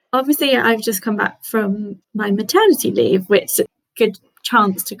Obviously, I've just come back from my maternity leave, which is a good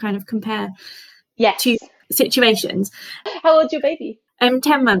chance to kind of compare two situations. How old's your baby? 10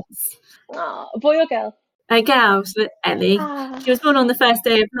 months. Oh, a boy or girl? A girl, so Ellie. She was born on the first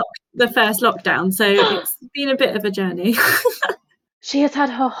day of the first lockdown, so it's been a bit of a journey. She has had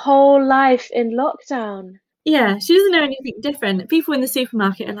her whole life in lockdown. Yeah, she doesn't know anything different. People in the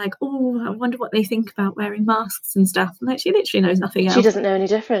supermarket are like, oh, I wonder what they think about wearing masks and stuff. Like, she literally knows nothing else. She doesn't know any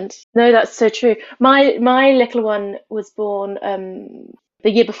different. No, that's so true. My little one was born the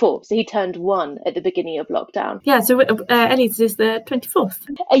year before, so he turned 1 at the beginning of lockdown. Yeah, so Ellie's is the 24th.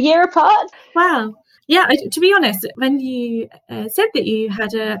 A year apart? Wow. Yeah, to be honest, when you said that you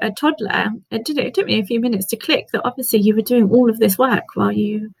had a toddler, it took me a few minutes to click that obviously you were doing all of this work while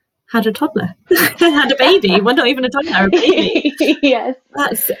you had a toddler. Had a baby. Well, not even a toddler, a baby. Yes.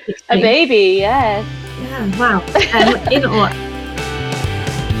 That's a baby, yes. Yeah, wow. In awe.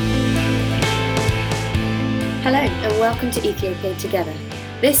 Hello and welcome to Ethiopiaid Together.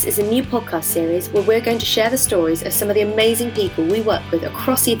 This is a new podcast series where we're going to share the stories of some of the amazing people we work with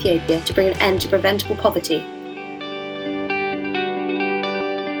across Ethiopia to bring an end to preventable poverty.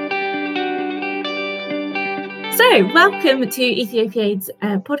 So, welcome to Ethiopiaid's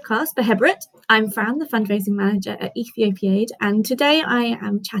podcast, Behebret. I'm Fran, the fundraising manager at Ethiopiaid, and today I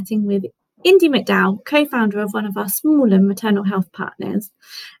am chatting with Indy McDowell, co-founder of one of our smaller maternal health partners.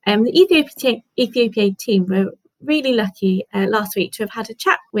 The Ethiopiaid team were really lucky last week to have had a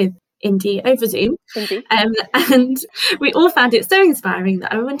chat with Indy over Zoom. And we all found it so inspiring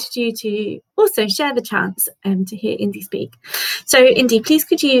that I wanted you to also share the chance to hear Indy speak. So Indy, please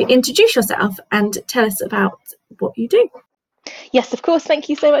could you introduce yourself and tell us about what you do? Yes, of course. Thank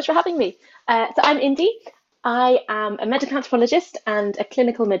you so much for having me. So I'm Indy. I am a medical anthropologist and a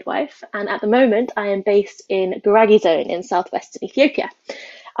clinical midwife, and at the moment I am based in Gurage zone in southwestern Ethiopia.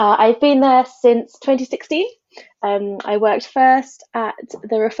 I've been there since 2016. I worked first at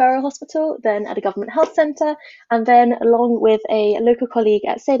the referral hospital, then at a government health centre, and then along with a local colleague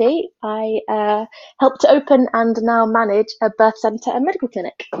at Atsede, I helped to open and now manage a birth centre and medical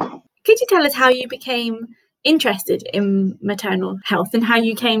clinic. Could you tell us how you became interested in maternal health and how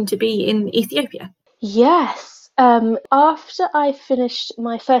you came to be in Ethiopia? Yes. After I finished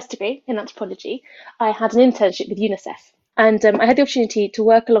my first degree in anthropology, I had an internship with UNICEF. And I had the opportunity to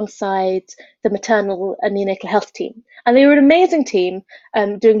work alongside the maternal and neonatal health team. And they were an amazing team,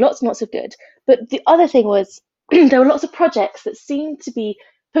 doing lots and lots of good. But the other thing was there were lots of projects that seemed to be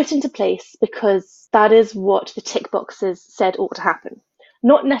put into place because that is what the tick boxes said ought to happen.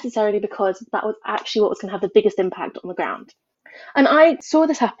 Not necessarily because that was actually what was going to have the biggest impact on the ground. And I saw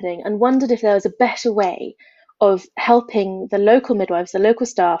this happening and wondered if there was a better way of helping the local midwives, the local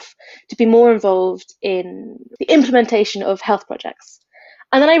staff, to be more involved in the implementation of health projects.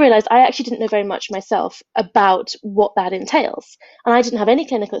 And then I realised I actually didn't know very much myself about what that entails. And I didn't have any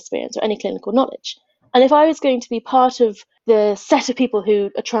clinical experience or any clinical knowledge. And if I was going to be part of the set of people who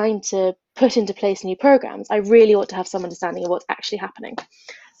are trying to put into place new programmes, I really ought to have some understanding of what's actually happening.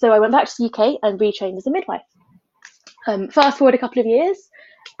 So I went back to the UK and retrained as a midwife. Fast forward a couple of years,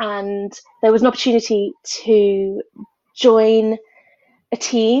 and there was an opportunity to join a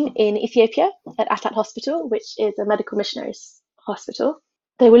team in Ethiopia at Atsede Hospital, which is a medical missionaries hospital.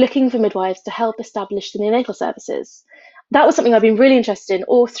 They were looking for midwives to help establish the neonatal services. That was something I've been really interested in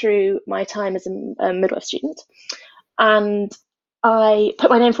all through my time as a midwife student. And I put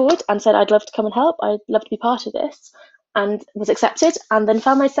my name forward and said I'd love to come and help. I'd love to be part of this, and was accepted, and then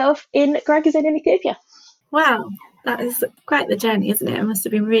found myself in Kyrgyzstan in Ethiopia. Wow. That is quite the journey, isn't it? It must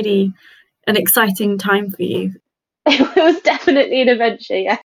have been really an exciting time for you. It was definitely an adventure,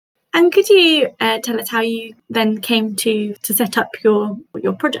 yeah. And could you tell us how you then came to set up your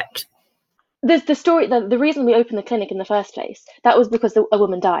project? There's the story, the reason we opened the clinic in the first place, that was because a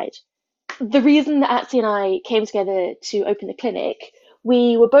woman died. The reason that Atsede and I came together to open the clinic,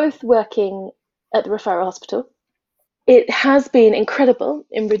 we were both working at the referral hospital. It has been incredible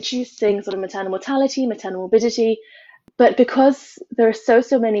in reducing sort of maternal mortality, maternal morbidity, but because there are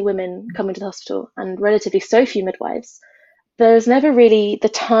so many women coming to the hospital and relatively so few midwives, there's never really the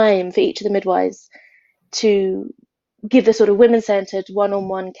time for each of the midwives to give the sort of women-centred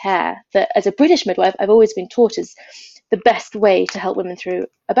one-on-one care that, as a British midwife, I've always been taught is the best way to help women through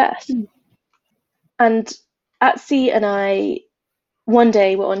a birth. And Atsede and I one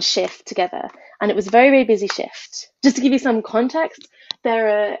day were on shift together, and it was a very, very busy shift. Just to give you some context, there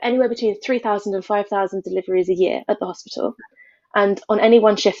are anywhere between 3,000 and 5,000 deliveries a year at the hospital. And on any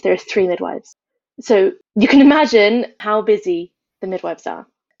one shift, there are 3 midwives. So you can imagine how busy the midwives are.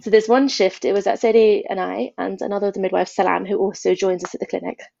 So there's one shift, it was Atsede and I, and another of the midwives, Salam, who also joins us at the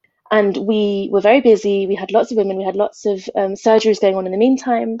clinic. And we were very busy. We had lots of women. We had lots of surgeries going on in the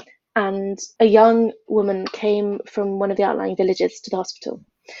meantime. And a young woman came from one of the outlying villages to the hospital.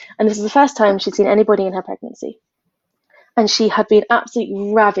 And this was the first time she'd seen anybody in her pregnancy. And she had been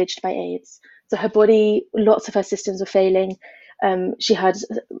absolutely ravaged by AIDS. So her body, lots of her systems were failing. She had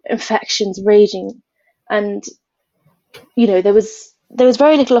infections raging. And, there was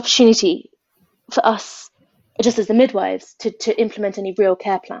very little opportunity for us, just as the midwives, to implement any real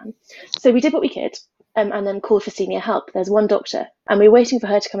care plan. So we did what we could, and then called for senior help. There's one doctor, and we were waiting for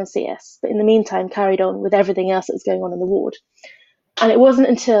her to come and see us, but in the meantime carried on with everything else that was going on in the ward. And it wasn't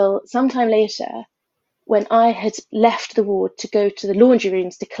until sometime later, when I had left the ward to go to the laundry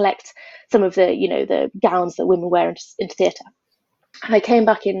rooms to collect some of the, the gowns that women wear into theatre, and I came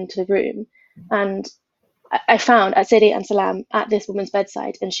back into the room, and I found Atsede and Salam at this woman's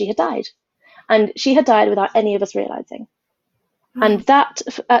bedside, and she had died. And she had died without any of us realizing. And that,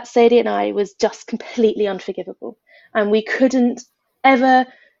 at Sadie and I, was just completely unforgivable. And we couldn't ever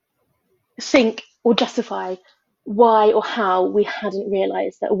think or justify why or how we hadn't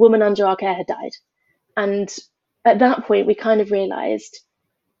realized that a woman under our care had died. And at that point, we kind of realized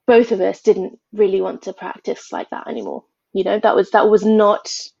both of us didn't really want to practice like that anymore. That was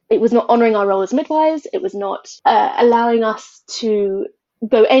not, it was not honoring our role as midwives. It was not allowing us to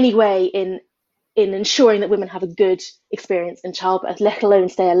go any way in ensuring that women have a good experience in childbirth, let alone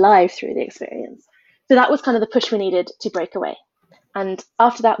stay alive through the experience. So that was kind of the push we needed to break away. And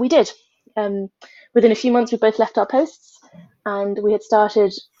after that, we did. Within a few months, we both left our posts, and we had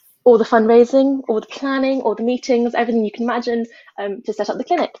started all the fundraising, all the planning, all the meetings, everything you can imagine, to set up the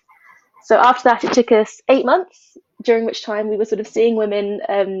clinic. So after that, it took us 8 months, during which time we were sort of seeing women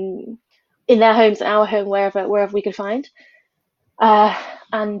in their homes, in our home, wherever we could find.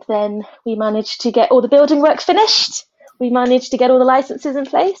 And then we managed to get all the building work finished. We managed to get all the licenses in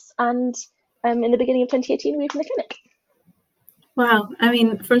place. And in the beginning of 2018, we opened the clinic. Wow. I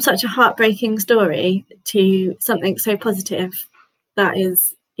mean, from such a heartbreaking story to something so positive, that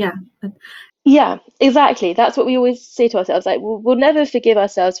is, yeah. Yeah, exactly. That's what we always say to ourselves. Like, we'll never forgive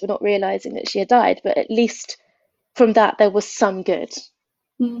ourselves for not realizing that she had died. But at least from that, there was some good.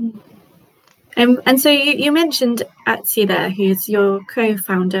 Mm. And so you mentioned Atsede there, who's your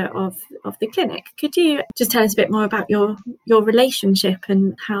co-founder of the clinic. Could you just tell us a bit more about your relationship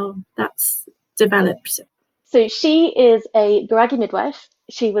and how that's developed? So she is a Gurage midwife.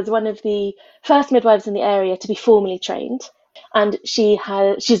 She was one of the first midwives in the area to be formally trained. And she's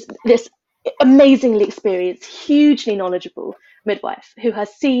this amazingly experienced, hugely knowledgeable midwife who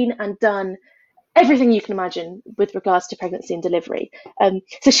has seen and done everything you can imagine with regards to pregnancy and delivery.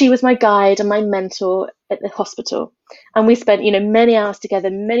 So she was my guide and my mentor at the hospital. And we spent, many hours together,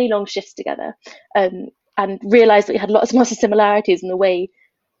 many long shifts together, and realized that we had lots of similarities in the way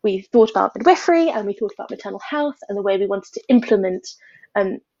we thought about midwifery, and we thought about maternal health, and the way we wanted to implement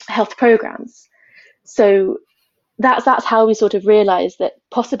health programs. So that's how we sort of realized that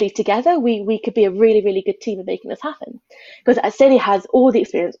possibly together we could be a really, really good team of making this happen. Because Atsede has all the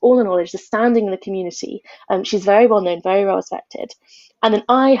experience, all the knowledge, the standing in the community. She's very well known, very well respected. And then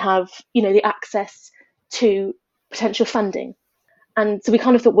I have, the access to potential funding. And so we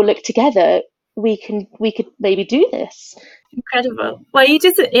kind of thought, well, look, together we could maybe do this. Incredible. Well, you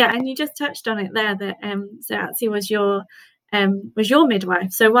just touched on it there that so Atsede was your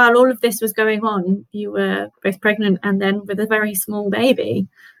midwife. So while all of this was going on, you were both pregnant and then with a very small baby.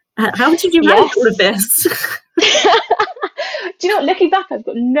 How did you manage all of this? Do you know what? Looking back, I've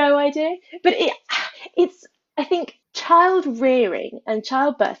got no idea. But it's I think child rearing and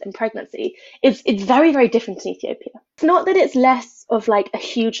childbirth and pregnancy it's very, very different in Ethiopia. It's not that it's less of like a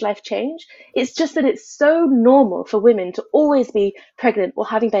huge life change. It's just that it's so normal for women to always be pregnant or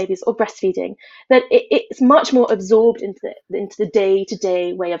having babies or breastfeeding that it's much more absorbed into the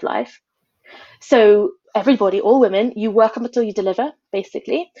day-to-day way of life. So everybody, all women, you work up until you deliver,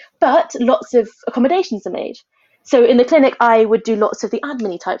 basically, but lots of accommodations are made. So in the clinic, I would do lots of the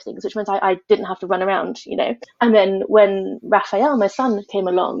admin type things, which meant I didn't have to run around, And then when Raphael, my son, came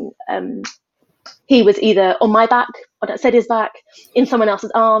along, he was either on my back, on Atsede's back, in someone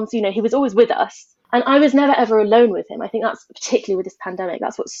else's arms, he was always with us. And I was never, ever alone with him. I think that's particularly with this pandemic.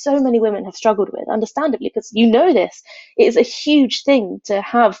 That's what so many women have struggled with, understandably, because this. It is a huge thing to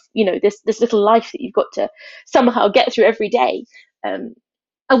have, this little life that you've got to somehow get through every day.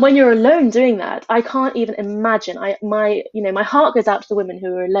 And when you're alone doing that, I can't even imagine. My heart goes out to the women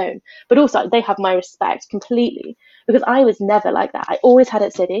who are alone, but also they have my respect completely because I was never like that. I always had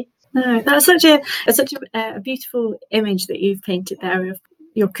Atsede. No, that's such a beautiful image that you've painted there of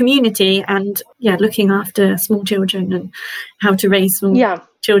your community and looking after small children and how to raise them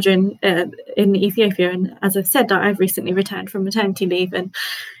children in Ethiopia. And as I've said, I've recently returned from maternity leave, and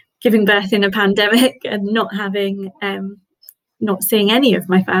giving birth in a pandemic and not seeing any of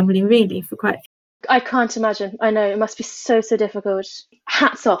my family really for quite a few. I can't imagine. I know it must be so difficult.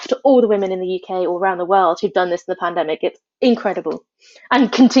 Hats off to all the women in the UK or around the world who've done this in the pandemic. It's incredible,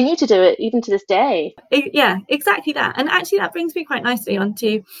 and continue to do it even to this day. Yeah, exactly that. And actually that brings me quite nicely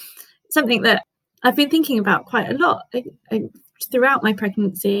onto something that I've been thinking about quite a lot throughout my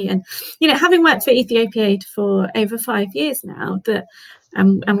pregnancy, and having worked for Ethiopiaid for over 5 years now, that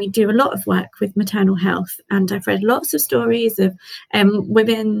and we do a lot of work with maternal health, and I've read lots of stories of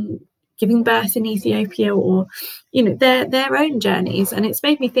women giving birth in Ethiopia, or their own journeys, and it's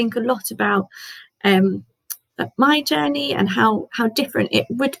made me think a lot about my journey and how different it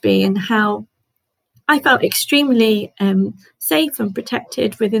would be, and how I felt extremely safe and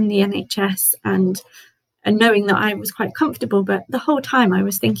protected within the NHS, and knowing that I was quite comfortable. But the whole time I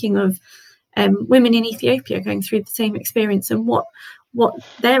was thinking of women in Ethiopia going through the same experience, and what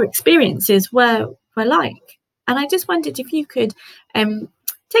their experiences were like. And I just wondered if you could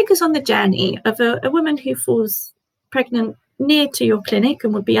take us on the journey of a woman who falls pregnant near to your clinic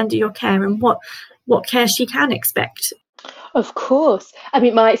and would be under your care, and what care she can expect. Of course. I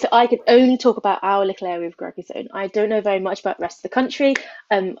mean, so I can only talk about our little area of Gurage zone. I don't know very much about the rest of the country.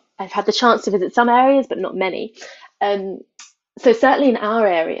 I've had the chance to visit some areas, but not many. So certainly in our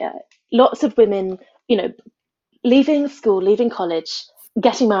area, lots of women, leaving school, leaving college,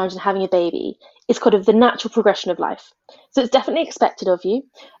 getting married and having a baby is kind of the natural progression of life. So it's definitely expected of you.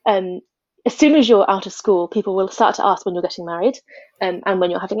 As soon as you're out of school, people will start to ask when you're getting married and when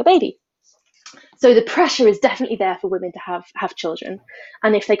you're having a baby. So the pressure is definitely there for women to have children.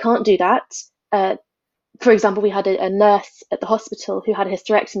 And if they can't do that, for example, we had a nurse at the hospital who had a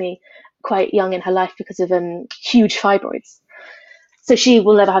hysterectomy quite young in her life because of huge fibroids. So she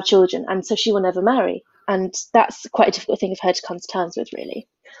will never have children, and so she will never marry. And that's quite a difficult thing for her to come to terms with, really.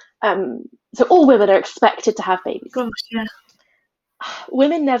 So all women are expected to have babies. Gosh, yeah.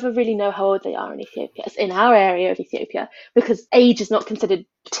 Women never really know how old they are in Ethiopia, in our area of Ethiopia, because age is not considered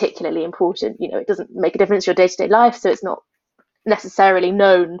particularly important. It doesn't make a difference in your day-to-day life, so it's not necessarily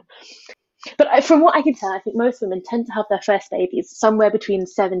known. But from what I can tell, I think most women tend to have their first babies somewhere between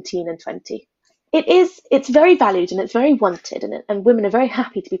 17 and 20. It's very valued and it's very wanted, and women are very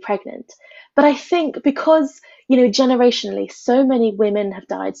happy to be pregnant. But I think because, generationally, so many women have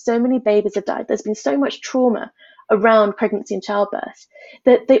died, so many babies have died, there's been so much trauma around pregnancy and childbirth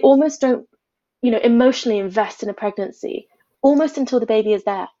that they almost don't, emotionally invest in a pregnancy almost until the baby is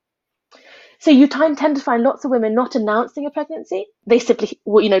there. So you tend to find lots of women not announcing a pregnancy. They simply,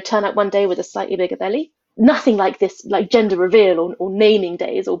 turn out one day with a slightly bigger belly. Nothing like this, like gender reveal or naming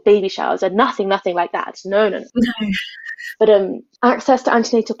days or baby showers, or nothing like that. No. But access to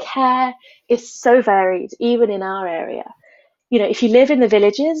antenatal care is so varied, even in our area. If you live in the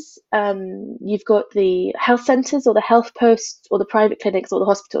villages, you've got the health centres or the health posts or the private clinics or the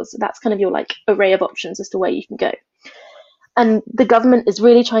hospitals. So that's kind of your array of options as to where you can go. And the government is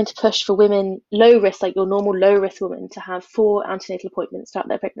really trying to push for women low risk, like your normal low risk woman, to have 4 antenatal appointments throughout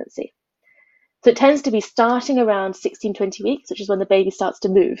their pregnancy. So it tends to be starting around 16, 20 weeks, which is when the baby starts to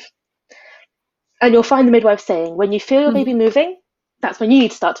move. And you'll find the midwife saying, when you feel your baby moving, that's when you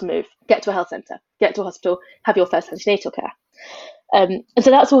need to start to move. Get to a health centre, get to a hospital, have your first antenatal care. And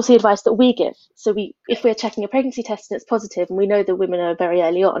so that's also the advice that we give. So if we're checking a pregnancy test and it's positive and we know the women are very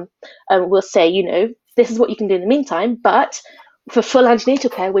early on, we'll say, this is what you can do in the meantime, but for full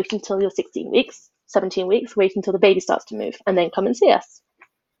antenatal care, wait until you're 16 weeks, 17 weeks, wait until the baby starts to move, and then come and see us.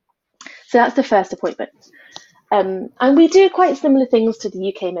 So that's the first appointment. And we do quite similar things to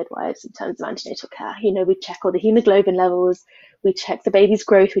the UK midwives in terms of antenatal care. We check all the hemoglobin levels, we check the baby's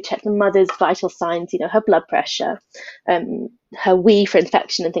growth, we check the mother's vital signs, her blood pressure, her wee for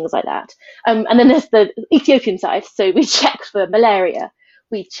infection and things like that. And then there's the Ethiopian side. So we check for malaria,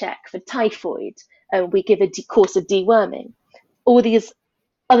 we check for typhoid, we give a course of deworming, all these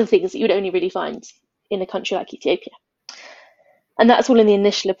other things that you would only really find in a country like Ethiopia. And that's all in the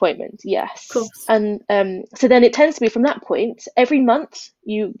initial appointment, yes. Cool. And so then it tends to be from that point, every month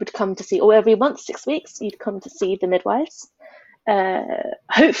you would come to see, or every month, 6 weeks, you'd come to see the midwives,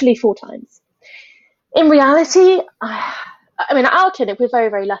 hopefully 4 times. In reality, at our clinic, we're very,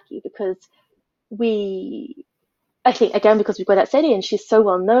 very lucky because I think, again, because we've got Atsede and she's so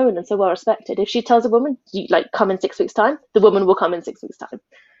well known and so well respected, if she tells a woman, you come in 6 weeks' time, the woman will come in 6 weeks' time.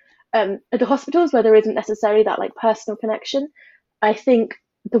 At the hospitals where there isn't necessarily that personal connection, I think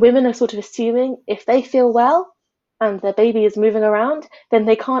the women are sort of assuming if they feel well and their baby is moving around, then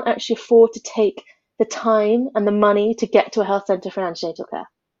they can't actually afford to take the time and the money to get to a health centre for antenatal care.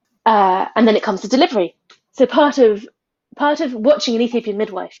 And then it comes to delivery. So part of watching an Ethiopian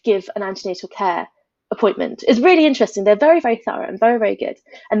midwife give an antenatal care appointment is really interesting. They're very, very thorough and very, very good.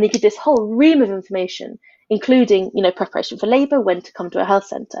 And they give this whole ream of information, including, preparation for labour, when to come to a health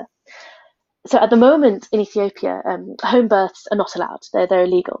centre. So at the moment in Ethiopia, home births are not allowed. They're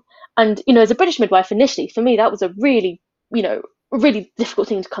illegal. And, as a British midwife initially, for me, that was a really, really difficult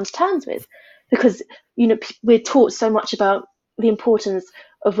thing to come to terms with, because, we're taught so much about the importance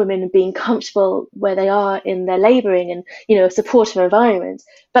of women being comfortable where they are in their labouring and, a supportive environment.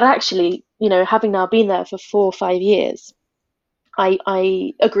 But actually, having now been there for 4 or 5 years,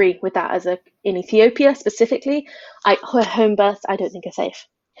 I agree with that. In Ethiopia specifically, home births I don't think are safe.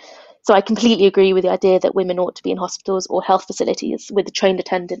 So I completely agree with the idea that women ought to be in hospitals or health facilities with a trained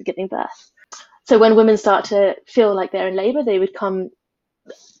attendant giving birth. So when women start to feel like they're in labour, they would come,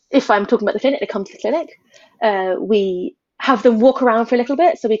 if I'm talking about the clinic, they come to the clinic. We have them walk around for a little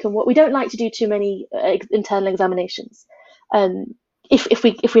bit so we can walk. We don't like to do too many internal examinations. If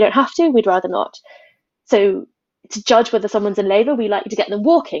we don't have to, we'd rather not. So to judge whether someone's in labour, we like to get them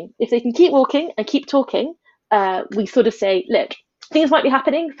walking. If they can keep walking and keep talking, we sort of say, look, things might be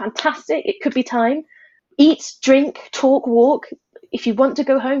happening, fantastic, it could be time. Eat, drink, talk, walk. If you want to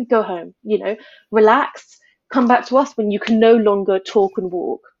go home, relax, come back to us when you can no longer talk and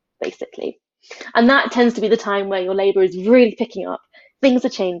walk, basically. And that tends to be the time where your labour is really picking up, things are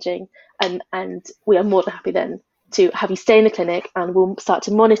changing, and we are more than happy then to have you stay in the clinic, and we'll start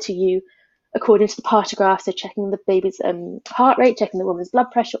to monitor you according to the partograph, so checking the baby's heart rate, checking the woman's blood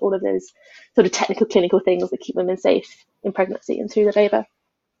pressure, all of those sort of technical clinical things that keep women safe in pregnancy and through the labour.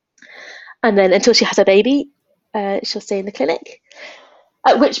 And then until she has her baby, she'll stay in the clinic,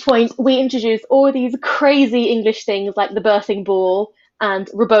 at which point we introduce all these crazy English things like the birthing ball and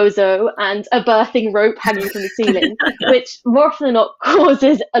rebozo and a birthing rope hanging from the ceiling, which more often than not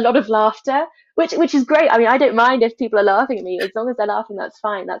causes a lot of laughter, which is great. I mean, I don't mind if people are laughing at me. As long as they're laughing, that's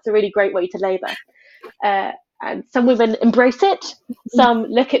fine. That's a really great way to labour. And some women embrace it. Some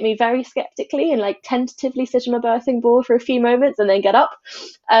look at me very skeptically and tentatively sit on a birthing ball for a few moments and then get up.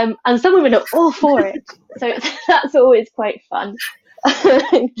 And some women are all for it. So that's always quite fun.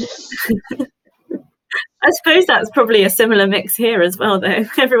 I suppose that's probably a similar mix here as well, though.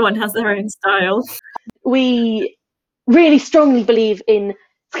 Everyone has their own style. We really strongly believe in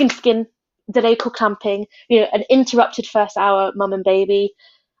skin to skin, delayed cord clamping, an interrupted first hour, mum and baby.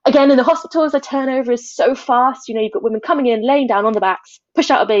 Again, in the hospitals, the turnover is so fast. You've got women coming in, laying down on the backs, push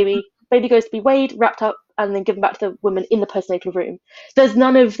out a baby goes to be weighed, wrapped up, and then given back to the woman in the postnatal room. There's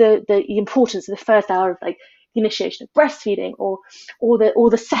none of the importance of the first hour of the initiation of breastfeeding or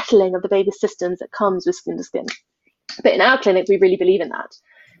the settling of the baby's systems that comes with skin to skin. But in our clinic, we really believe in that.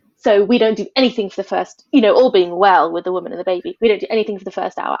 So we don't do anything for the first, all being well with the woman and the baby, we don't do anything for the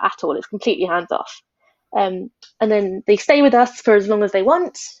first hour at all. It's completely hands off. And then they stay with us for as long as they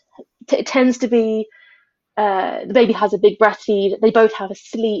want. It tends to be the baby has a big breastfeed, they both have a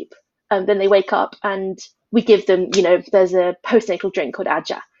sleep, and then they wake up and we give them, there's a postnatal drink called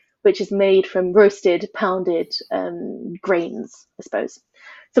aja, which is made from roasted, pounded grains, I suppose.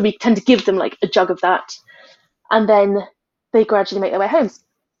 So we tend to give them a jug of that, and then they gradually make their way home.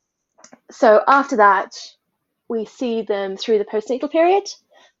 So after that, we see them through the postnatal period.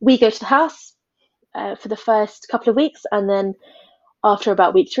 We go to the house for the first couple of weeks, and then after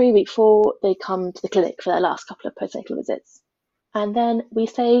about week 3, week 4, they come to the clinic for their last couple of postnatal visits. And then we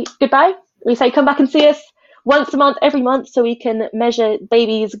say goodbye. We say come back and see us once a month, every month, so we can measure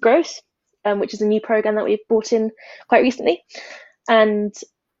baby's growth, which is a new program that we've brought in quite recently. And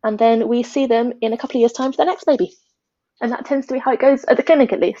then we see them in a couple of years' time for their next baby. And that tends to be how it goes at the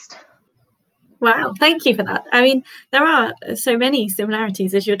clinic, at least. Wow, thank you for that. I mean, there are so many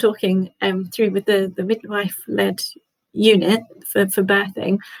similarities as you're talking through with the midwife-led unit for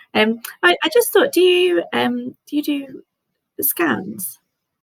birthing. I just thought, do you do scans?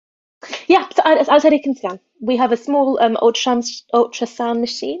 Yeah, so Atsede can scan. We have a small ultrasound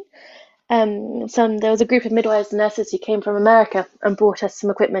machine. There was a group of midwives and nurses who came from America and brought us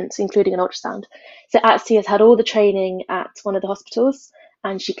some equipment, including an ultrasound. So Atsede has had all the training at one of the hospitals,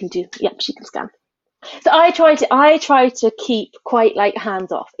 and she can scan. So I try to keep quite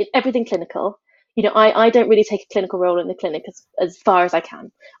hands off. It's everything clinical. I don't really take a clinical role in the clinic as far as I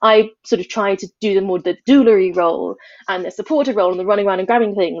can. I sort of try to do the doula role and the supportive role and the running around and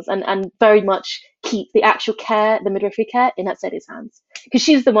grabbing things, and very much keep the actual care, the midwifery care, in Atsede's hands, because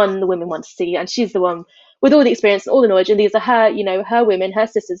she's the one the women want to see, and she's the one with all the experience and all the knowledge, and these are her, her women, her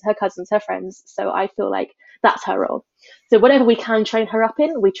sisters, her cousins, her friends. So I feel like that's her role. So whatever we can train her up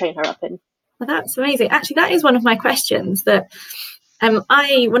in, we train her up in. Well, that's amazing. Actually, that is one of my questions that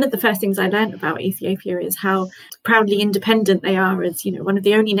one of the first things I learned about Ethiopia is how proudly independent they are as, one of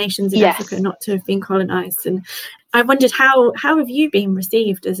the only nations in Africa not to have been colonized. And I wondered how have you been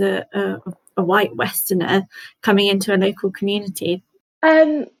received as a white Westerner coming into a local community?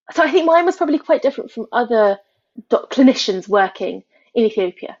 So I think mine was probably quite different from other clinicians working in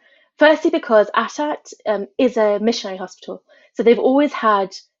Ethiopia. Firstly, because Atat is a missionary hospital. So they've always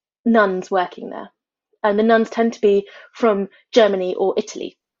had nuns working there. And the nuns tend to be from Germany or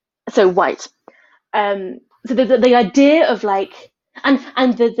Italy, so white. So the idea of and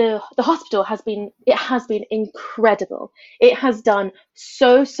the hospital has been incredible. It has done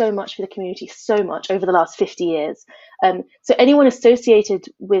so much for the community, so much over the last 50 years. So anyone associated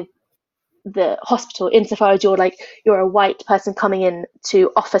with the hospital, insofar as you're a white person coming in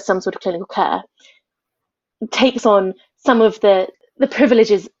to offer some sort of clinical care, takes on some of the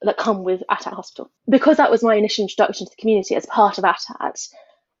privileges that come with Atat Hospital. Because that was my initial introduction to the community as part of Atat,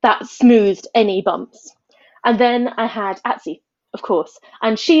 that smoothed any bumps. And then I had Atsede, of course,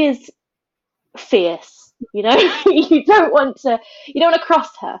 and she is fierce, you don't want to cross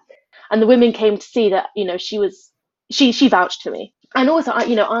her. And the women came to see that, she vouched for me. And also,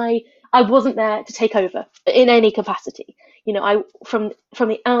 I wasn't there to take over in any capacity. From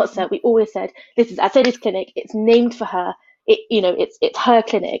the outset, we always said, this is Atsede's clinic. It's named for her. It's her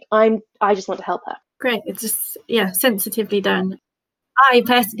clinic. I just want to help her. Great. It's just, sensitively done. I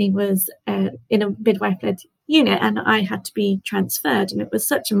personally was in a midwife-led unit and I had to be transferred, and it was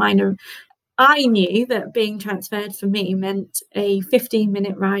such a minor. I knew that being transferred for me meant a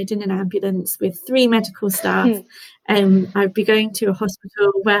 15-minute ride in an ambulance with 3 medical staff. I'd be going to a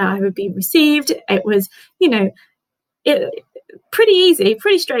hospital where I would be received. It was, pretty easy,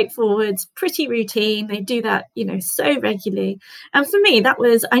 pretty straightforward, pretty routine. They do that, so regularly. And for me,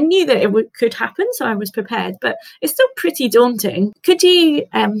 I knew that it could happen, so I was prepared, but it's still pretty daunting. Could you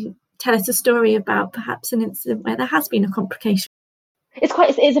tell us a story about perhaps an incident where there has been a complication?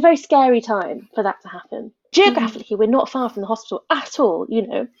 It's a very scary time for that to happen. Geographically, we're not far from the hospital at all,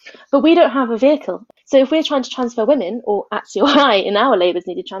 but we don't have a vehicle. So if we're trying to transfer women, or Atsede or I in our labours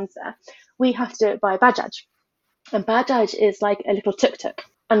needed transfer, we have to do it by Bajaj. And Bajaj is like a little tuk-tuk.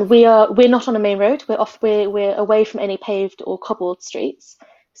 And we're not on a main road. We're away from any paved or cobbled streets.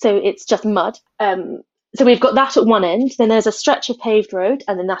 So it's just mud. So we've got that at one end, then there's a stretch of paved road,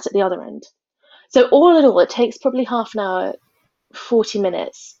 and then that at the other end. So all in all, it takes probably half an hour, 40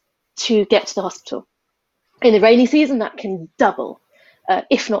 minutes to get to the hospital. In the rainy season, that can double,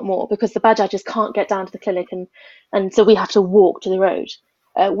 if not more, because the Bajajs can't get down to the clinic, and so we have to walk to the road.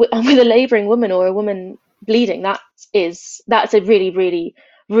 And with a labouring woman or a woman bleeding, that's a really, really,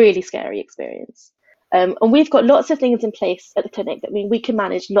 really scary experience. And we've got lots of things in place at the clinic that mean we can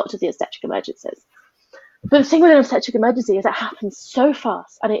manage lots of the obstetric emergencies. But the thing with an obstetric emergency is it happens so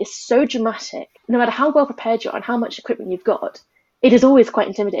fast and it is so dramatic. No matter how well prepared you are and how much equipment you've got, it is always quite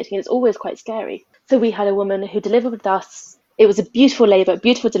intimidating and it's always quite scary. So we had a woman who delivered with us. It was a beautiful labour,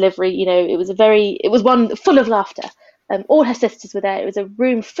 beautiful delivery. It was one full of laughter. All her sisters were there. It was a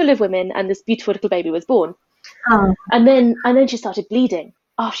room full of women, and this beautiful little baby was born. Oh. And then she started bleeding.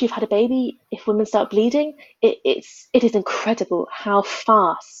 After you've had a baby, if women start bleeding, it is incredible how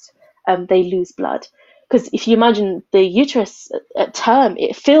fast they lose blood. Because if you imagine the uterus at term,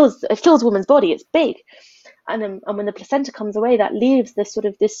 it fills a woman's body. It's big, and when the placenta comes away, that leaves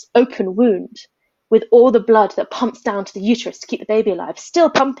this open wound with all the blood that pumps down to the uterus to keep the baby alive, still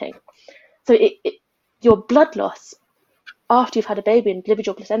pumping. So your blood loss after you've had a baby and delivered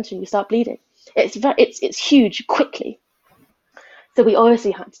your placenta and you start bleeding, it's huge quickly. So we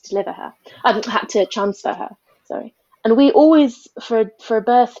obviously had to transfer her. Sorry. And we always, for a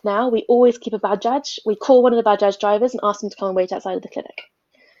birth now, we always keep a Bajaj. We call one of the Bajaj drivers and ask them to come and wait outside of the clinic.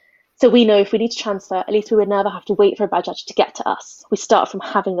 So we know if we need to transfer, at least we would never have to wait for a Bajaj to get to us. We start from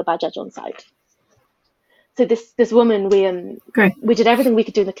having the Bajaj on site. So this woman, we did everything we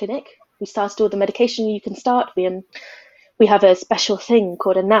could do in the clinic. We started all the medication you can start. We have a special thing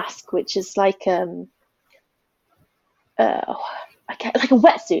called a NASC, which is like a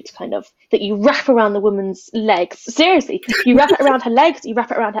wetsuit kind of that you wrap around the woman's legs. Seriously, you wrap it around her legs, you wrap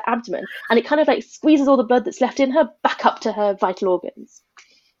it around her abdomen, and it kind of like squeezes all the blood that's left in her back up to her vital organs.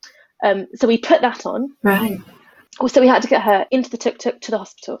 So we put that on. Right. So we had to get her into the tuk-tuk to the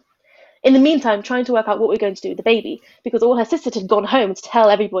hospital. In the meantime, trying to work out what we were going to do with the baby, because all her sisters had gone home to tell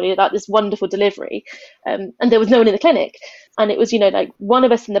everybody about this wonderful delivery, and there was no one in the clinic. And it was, like one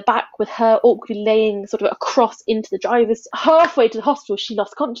of us in the back with her awkwardly laying sort of across into the driver's. Halfway to the hospital, she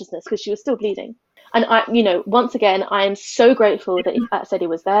lost consciousness because she was still bleeding. And once again, I am so grateful that Atsede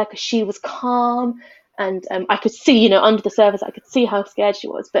was there, because she was calm, and I could see, under the surface, I could see how scared she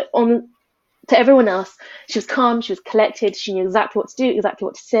was. But to everyone else, she was calm, she was collected, she knew exactly what to do, exactly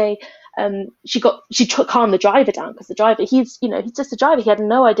what to say. She calmed the driver down, because the driver, he's just a driver. He had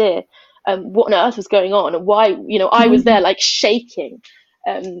no idea what on earth was going on, and why, I was there like shaking.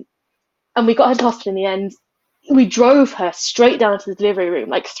 And we got her to hospital in the end. We drove her straight down to the delivery room,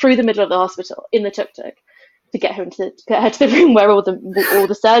 like through the middle of the hospital in the tuk-tuk, to get her to the room where all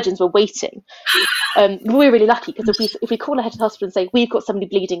the surgeons were waiting. We were really lucky, because if we call her to the hospital and say, we've got somebody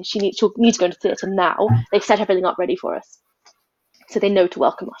bleeding, she'll need to go into theatre now, they've set everything up ready for us, so they know to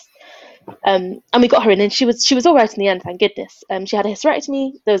welcome us. And we got her in, and she was all right in the end, thank goodness. She had a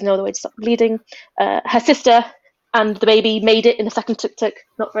hysterectomy. There was no other way to stop the bleeding. Her sister and the baby made it in the second tuk-tuk,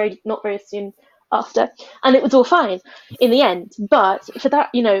 not very soon after, and it was all fine in the end. But for that,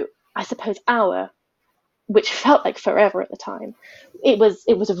 I suppose hour, which felt like forever at the time, it was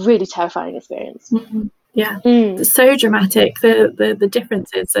a really terrifying experience. Mm-hmm. Yeah. So dramatic. The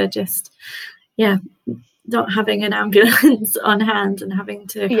differences are just, not having an ambulance on hand and having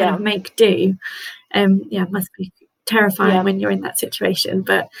to kind of make do. Must be terrifying when you're in that situation.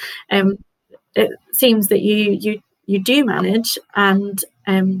 But it seems that you do manage, and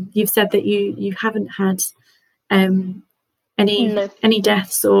you've said that you haven't had any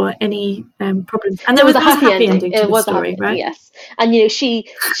deaths or any problems, and there was a happy ending to the story, right? Yes. And she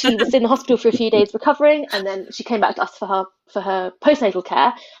was in the hospital for a few days recovering, and then she came back to us for her postnatal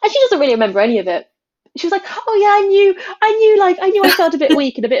care, and she doesn't really remember any of it. She was like, oh yeah, I knew I felt a bit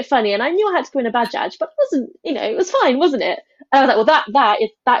weak and a bit funny, and I knew I had to go in a Bajaj, but it wasn't, it was fine, wasn't it? And I was like, well,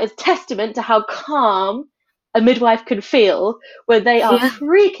 that is testament to how calm a midwife can feel when they are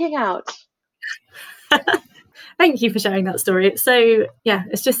freaking out. Thank you for sharing that story. It's so,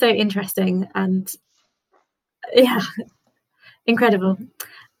 it's just so interesting, and incredible.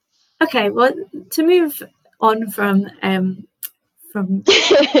 Okay, well, to move on from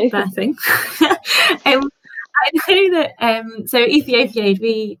birthing, I know that so Ethiopiaid,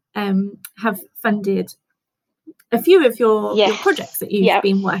 we have funded a few of your projects that you've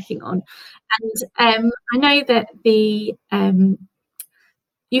been working on, and I know that you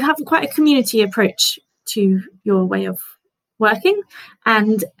have quite a community approach to your way of working,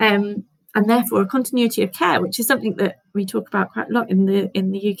 and therefore a continuity of care, which is something that we talk about quite a lot in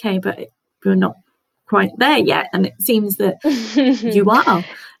the UK, but we're not quite there yet, and it seems that you are.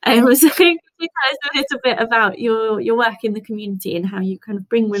 So can you tell us a little bit about your work in the community and how you kind of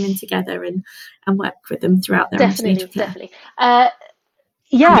bring women together and work with them throughout their antenatal care? Definitely.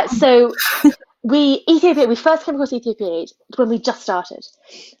 So we first came across Ethiopiaid when we just started.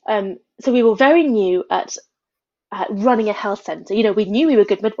 So we were very new at running a health centre. We knew we were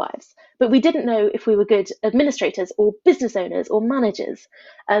good midwives, but we didn't know if we were good administrators or business owners or managers.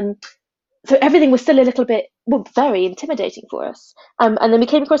 So everything was still a little bit, very intimidating for us. And then we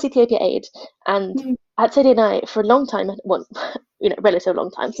came across Ethiopiaid, and Atsede and I, for a long time, relatively long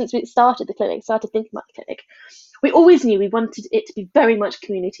time, since we started thinking about the clinic, we always knew we wanted it to be very much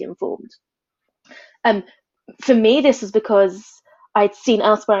community informed. For me, this was because I'd seen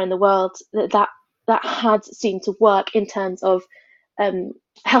elsewhere in the world that had seemed to work in terms of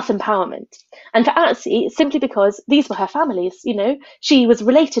health empowerment. And for Atsede, simply because these were her families, she was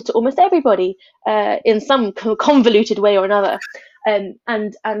related to almost everybody in some convoluted way or another. And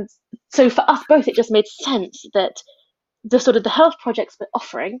so for us both, it just made sense that the health projects we're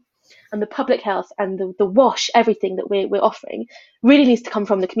offering, and the public health and the WASH, everything that we're offering, really needs to come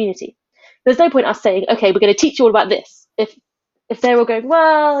from the community. There's no point us saying, okay, we're going to teach you all about this, if they're all going,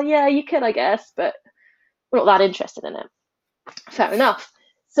 well, yeah, you could, I guess, but we're not that interested in it. Fair enough.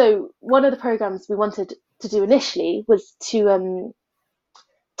 So one of the programs we wanted to do initially was to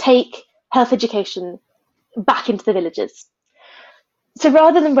take health education back into the villages. So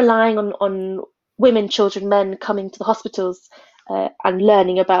rather than relying on women, children, men coming to the hospitals and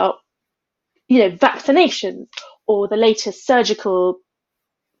learning about, vaccinations or the latest surgical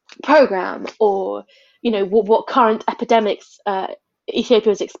program, or what current epidemics Ethiopia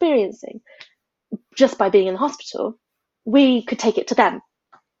was experiencing, just by being in the hospital, we could take it to them.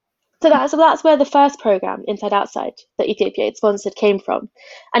 So that's where the first program, Inside Outside, that Ethiopiaid sponsored came from,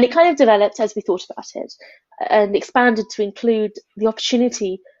 and it kind of developed as we thought about it, and expanded to include the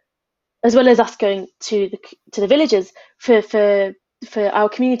opportunity, as well as us going to the villages, for our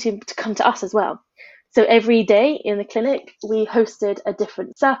community to come to us as well. So every day in the clinic, we hosted a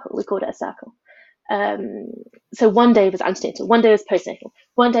different circle. We called it a circle. So one day was antenatal, one day was postnatal,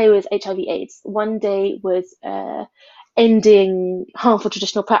 one day was HIV/AIDS, one day was ending harmful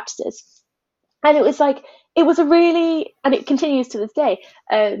traditional practices. And it was a really, and it continues to this day,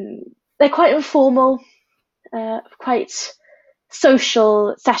 they're quite informal, quite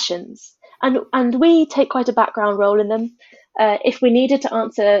social sessions, and we take quite a background role in them. If we needed to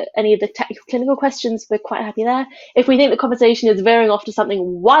answer any of the technical clinical questions, we're quite happy there. If we think the conversation is veering off to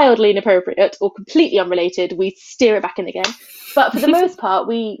something wildly inappropriate or completely unrelated, we steer it back in again. But for the most part,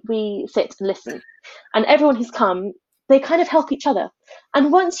 we sit and listen. And everyone who's come, they kind of help each other.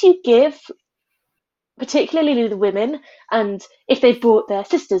 And once you give, particularly the women, and if they've brought their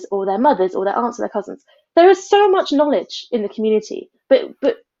sisters or their mothers or their aunts or their cousins, there is so much knowledge in the community, but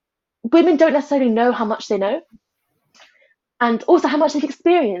women don't necessarily know how much they know, and also how much they've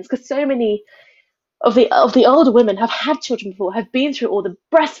experienced, because so many of the older women have had children before, have been through all the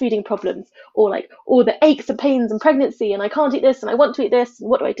breastfeeding problems, or like all the aches and pains and pregnancy, and I can't eat this and I want to eat this, and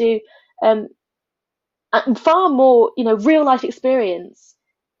what do I do? And far more, real life experience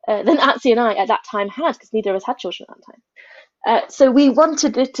than Atsede and I at that time had, because neither of us had children at that time. So we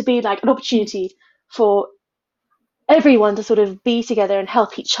wanted it to be like an opportunity for everyone to sort of be together and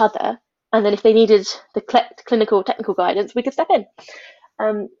help each other. And then if they needed the clinical technical guidance, we could step in.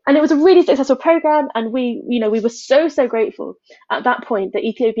 And it was a really successful program. And we were so grateful at that point that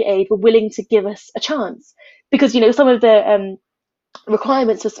Ethiopiaid were willing to give us a chance, because, some of the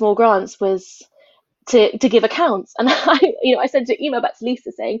requirements for small grants was to give accounts. And I sent an email back to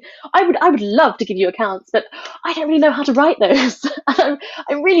Lisa saying, I would love to give you accounts, but I don't really know how to write those.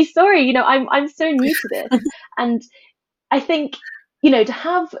 I'm really sorry, I'm so new to this. And I think, to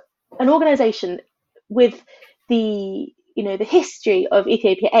have an organization with the history of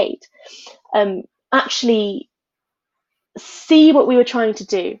Ethiopiaid, actually see what we were trying to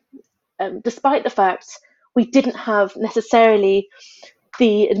do, despite the fact we didn't have necessarily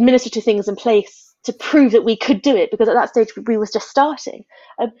the administrative things in place to prove that we could do it, because at that stage we was just starting.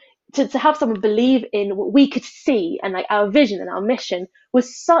 To have someone believe in what we could see and like our vision and our mission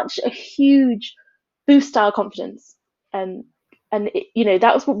was such a huge boost to our confidence. And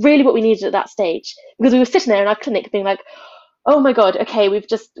that was really what we needed at that stage, because we were sitting there in our clinic being like, oh my God, okay, we've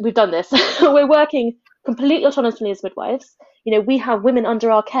done this. We're working completely autonomously as midwives. We have women under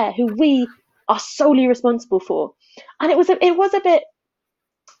our care who we are solely responsible for. And it was a bit,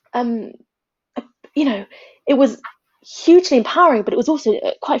 it was hugely empowering, but it was also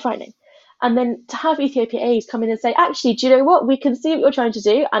quite frightening. And then to have Ethiopiaid come in and say, actually, do you know what? We can see what you're trying to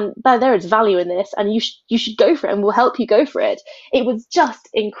do, and there is value in this, and you should go for it, and we'll help you go for it. It was just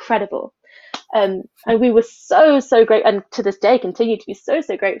incredible. And we were so great, and to this day continue to be so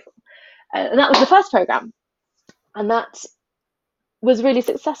grateful. And that was the first program, and that was really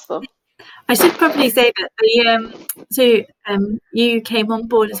successful. I should probably say that you came on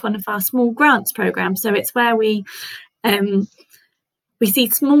board as one of our small grants programs. So it's where we see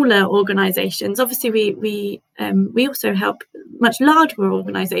smaller organisations. Obviously, we also help much larger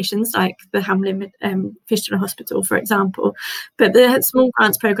organisations like the Hamlin Fistula Hospital, for example. But the small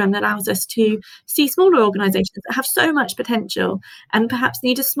grants program allows us to see smaller organisations that have so much potential and perhaps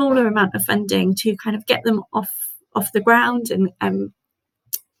need a smaller amount of funding to kind of get them off the ground and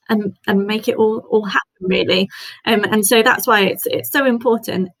make it all happen, really. And so that's why it's so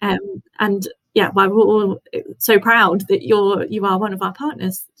important. And yeah, why we're all so proud that you are one of our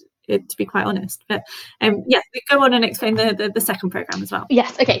partners, to be quite honest. But go on and explain the second program as well.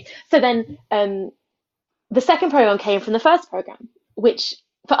 Yes. Okay. So then the second program came from the first program, which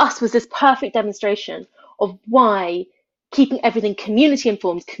for us was this perfect demonstration of why keeping everything community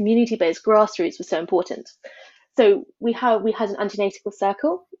informed, community-based, grassroots was so important. So we had an antenatal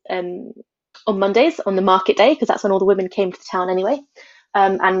circle on Mondays on the market day, because that's when all the women came to the town anyway.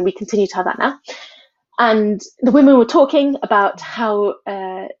 And we continue to have that now. And the women were talking about how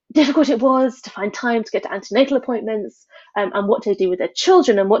difficult it was to find time to get to antenatal appointments, and what do they do with their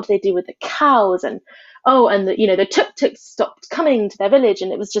children, and what do they do with the cows, and the tuk-tuk stopped coming to their village,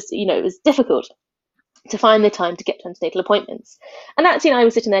 and it was just, it was difficult to find the time to get to antenatal appointments. And Atsede and I were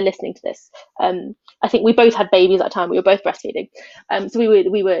sitting there listening to this. I think we both had babies at the time. We were both breastfeeding. So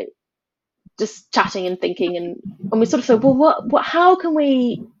we were just chatting and thinking, and we sort of said, well, what how can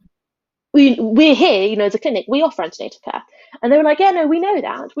we're here, as a clinic, we offer antenatal care. And they were like, yeah, no, we know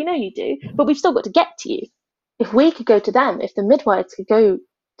that. We know you do, but we've still got to get to you. If we could go to them, if the midwives could go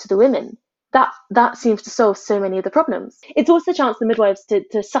to the women, that seems to solve so many of the problems. It's also a chance for the midwives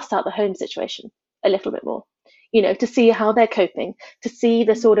to suss out the home situation a little bit more, to see how they're coping, to see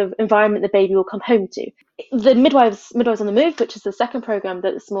the sort of environment the baby will come home to. The midwives on the Move, which is the second program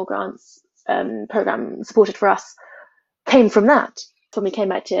that the small grants program supported for us, came from that. When we came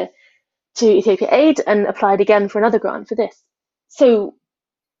back to Ethiopiaid and applied again for another grant for this. So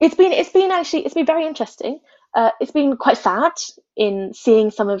It's been very interesting. It's been quite sad in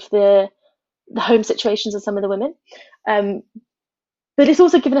seeing some of the home situations of some of the women, but it's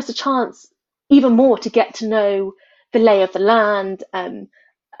also given us a chance even more to get to know the lay of the land,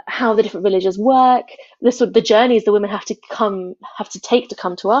 how the different villages work, the journeys the women have to take to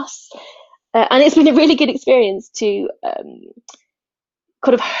come to us, and it's been a really good experience to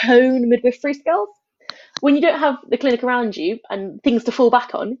kind of hone midwifery skills. When you don't have the clinic around you and things to fall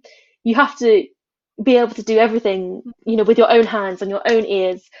back on, you have to be able to do everything, with your own hands and your own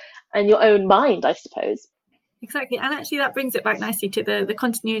ears and your own mind, I suppose. Exactly, and actually that brings it back nicely to the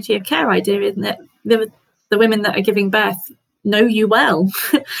continuity of care idea, isn't it? The women that are giving birth know you well.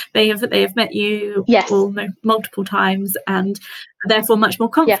 they have met you Yes. all multiple times, and are therefore much more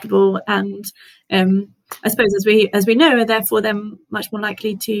comfortable. And I suppose as we know, are therefore then much more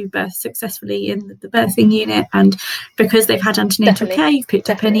likely to birth successfully in the birthing unit. And because they've had antenatal care, you've picked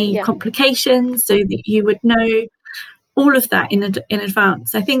up any complications, so that you would know all of that in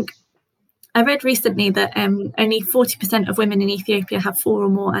advance. I think I read recently that only 40% of women in Ethiopia have 4 or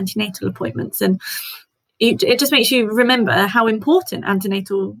more antenatal appointments, and it just makes you remember how important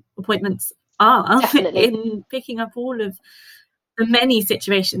antenatal appointments are in picking up all of the many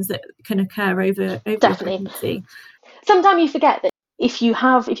situations that can occur over a pregnancy. Sometimes you forget that if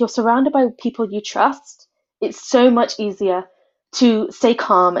you're surrounded by people you trust, it's so much easier to stay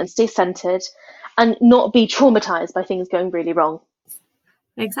calm and stay centered and not be traumatized by things going really wrong.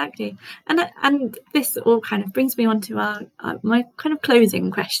 Exactly, and this all kind of brings me on to my kind of closing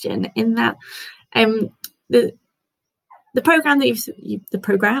question, in that the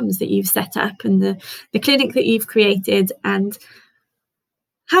programs that you've set up and the clinic that you've created, and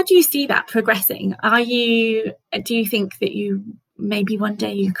how do you see that progressing? Do you think that you maybe one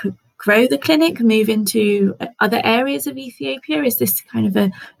day you could grow the clinic, move into other areas of Ethiopia? Is this kind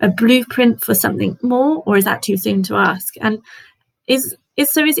of a blueprint for something more, or is that too soon to ask? And is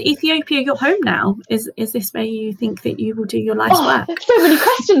Ethiopia your home now? Is this where you think that you will do your life's work? So many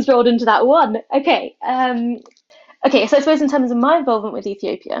questions rolled into that one. Okay. So I suppose in terms of my involvement with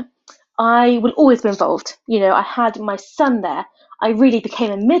Ethiopia, I will always be involved. I had my son there. I really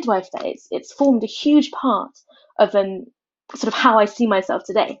became a midwife there. It's formed a huge part of sort of how I see myself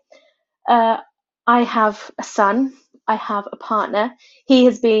today. I have a son. I have a partner. He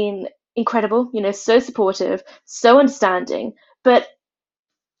has been incredible, so supportive, so understanding. But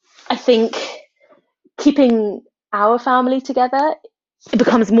I think keeping our family together, it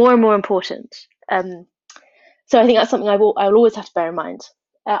becomes more and more important. So I think that's something I will always have to bear in mind.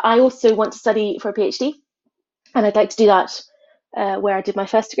 I also want to study for a PhD, and I'd like to do that where I did my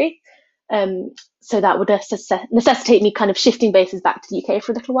first degree. So that would necessitate me kind of shifting bases back to the UK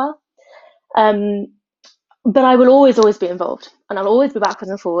for a little while. But I will always be involved, and I'll always be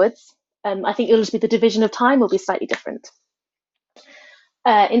backwards and forwards. I think it'll just be the division of time will be slightly different.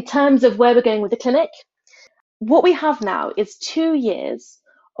 In terms of where we're going with the clinic, what we have now is 2 years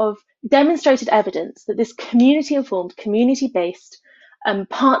of demonstrated evidence that this community-informed, community-based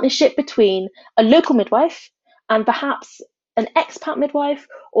partnership between a local midwife and perhaps an expat midwife,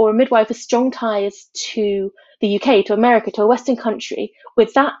 or a midwife with strong ties to the UK, to America, to a Western country,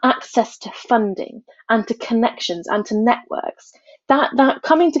 with that access to funding and to connections and to networks, that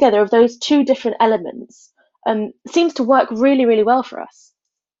coming together of those 2 different elements seems to work really, really well for us.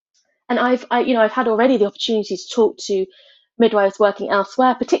 And I've had already the opportunity to talk to midwives working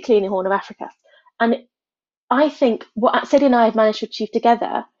elsewhere, particularly in the Horn of Africa. And I think what Atsede and I have managed to achieve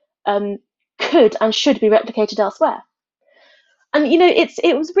together could and should be replicated elsewhere. And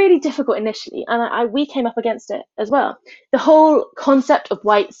it was really difficult initially, and we came up against it as well. The whole concept of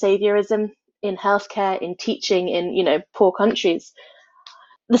white saviorism in healthcare, in teaching, in poor countries,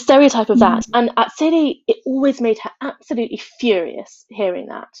 the stereotype of that. And Atsede, it always made her absolutely furious hearing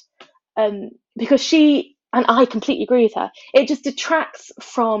that, because she, and I completely agree with her, it just detracts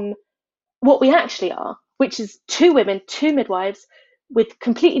from what we actually are, which is 2 women, 2 midwives with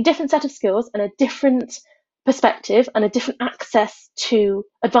completely different set of skills and a different perspective and a different access to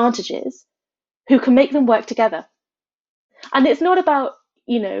advantages, who can make them work together. And it's not about,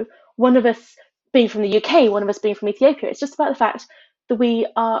 one of us being from the UK, one of us being from Ethiopia. It's just about the fact that we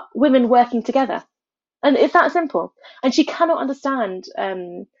are women working together. And it's that simple. And she cannot understand.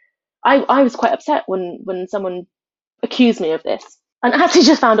 I was quite upset when someone accused me of this, and actually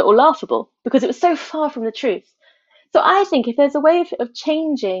just found it all laughable because it was so far from the truth. So I think if there's a way of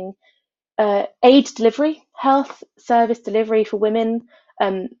changing aid delivery, health service delivery for women,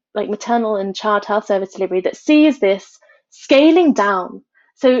 like maternal and child health service delivery, that sees this scaling down.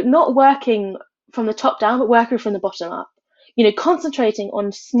 So not working from the top down, but working from the bottom up. concentrating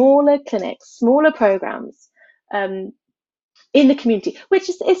on smaller clinics, smaller programs in the community, which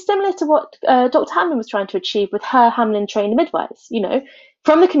is similar to what Dr. Hamlin was trying to achieve with her Hamlin trained midwives.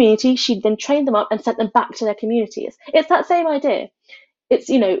 From the community, she'd then trained them up and sent them back to their communities. It's that same idea. It's,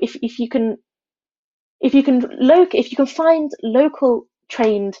 if you can find local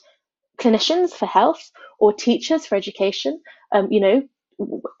trained clinicians for health, or teachers for education,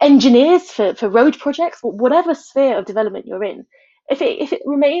 engineers for road projects, whatever sphere of development you're in, if it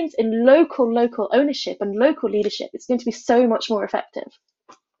remains in local ownership and local leadership, it's going to be so much more effective.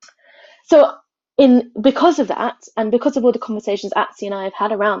 So because of that, and because of all the conversations Atsede and I have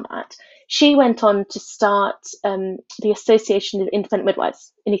had around that, she went on to start the Association of Independent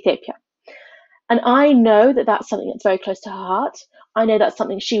Midwives in Ethiopia. And I know that that's something that's very close to her heart. I know that's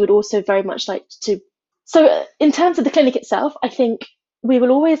something she would also very much like to. So in terms of the clinic itself, I think we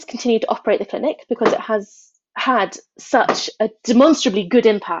will always continue to operate the clinic because it has had such a demonstrably good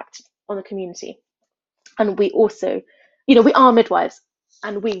impact on the community. And we also, we are midwives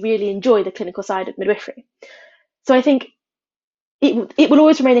and we really enjoy the clinical side of midwifery. So I think it will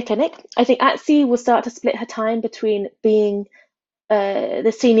always remain a clinic. I think Atsede will start to split her time between being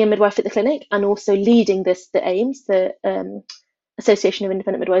the senior midwife at the clinic and also leading the AIMS, the Association of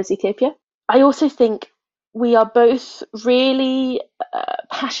Independent Midwives Ethiopia. I also think we are both really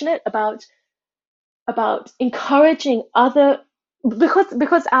passionate about encouraging other,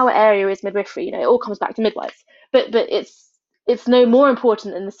 because our area is midwifery, it all comes back to midwives, but it's no more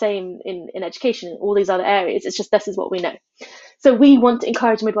important than the same in education and all these other areas. It's just, this is what we know. So we want to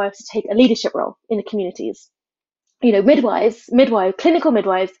encourage midwives to take a leadership role in the communities. Clinical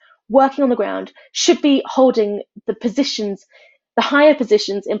midwives working on the ground should be holding the higher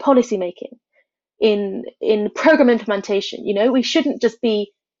positions in policy making, in program implementation. We shouldn't just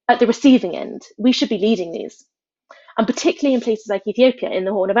be at the receiving end. We should be leading these, and particularly in places like Ethiopia, in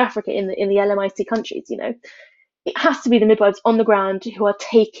the Horn of Africa, in the LMIC countries. It has to be the midwives on the ground who are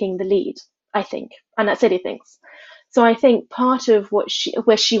taking the lead, I think, and that's Atsede thinks. So I think part of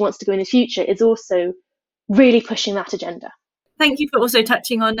where she wants to go in the future is also really pushing that agenda. Thank you for also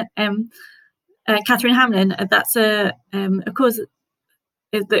touching on Catherine Hamlin. That's a cause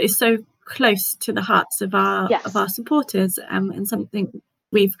that is so close to the hearts of our supporters, and something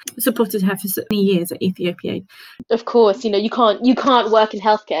we've supported her for so many years at Ethiopiaid. Of course, you can't work in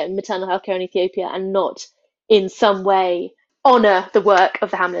healthcare, maternal healthcare in Ethiopia, and not in some way honour the work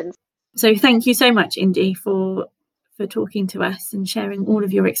of the Hamlins. So thank you so much, Indy, for talking to us and sharing all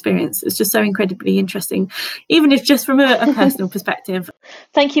of your experience. It's just so incredibly interesting, even if just from a personal perspective.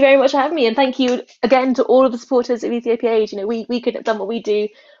 Thank you very much for having me, and thank you again to all of the supporters of Ethiopiaid. We couldn't have done what we do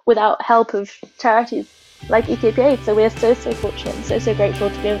without help of charities like Ethiopiaid, so we're so fortunate and so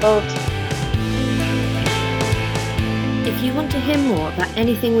grateful to be involved. If you want to hear more about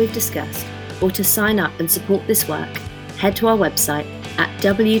anything we've discussed or to sign up and support this work, head to our website at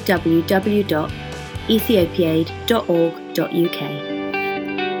www.ethiopiaid.org.uk.